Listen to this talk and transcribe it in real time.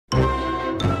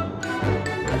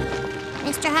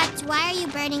Hutz, why are you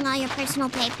burning all your personal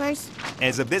papers?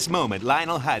 As of this moment,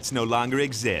 Lionel Hutz no longer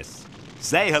exists.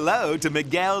 Say hello to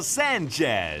Miguel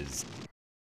Sanchez.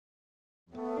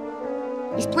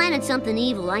 He's planning something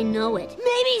evil, I know it.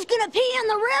 Maybe he's gonna pee in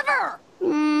the river.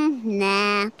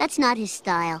 Nah, that's not his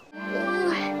style.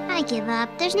 Ooh, I give up.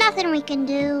 There's nothing we can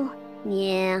do.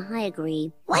 Yeah, I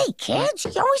agree. Wait, kids,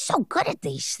 you're always so good at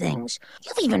these things.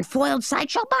 You've even foiled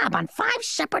Sideshow Bob on 5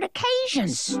 separate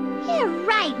occasions. You're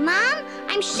right, Mom.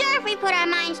 I'm sure if we put our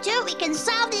minds to it, we can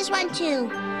solve this one, too.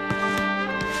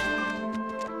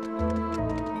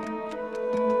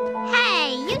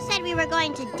 Hey, you said we were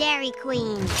going to Dairy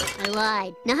Queen. I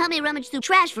lied. Now help me rummage through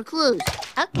trash for clues.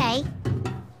 Okay.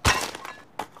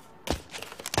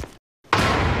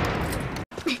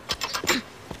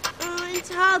 It's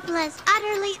hopeless.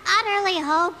 Utterly, utterly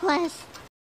hopeless.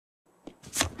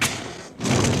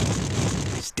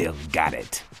 Still got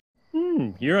it.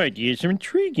 Your ideas are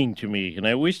intriguing to me, and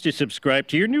I wish to subscribe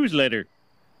to your newsletter.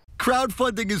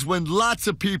 Crowdfunding is when lots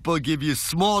of people give you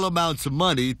small amounts of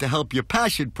money to help your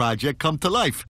passion project come to life.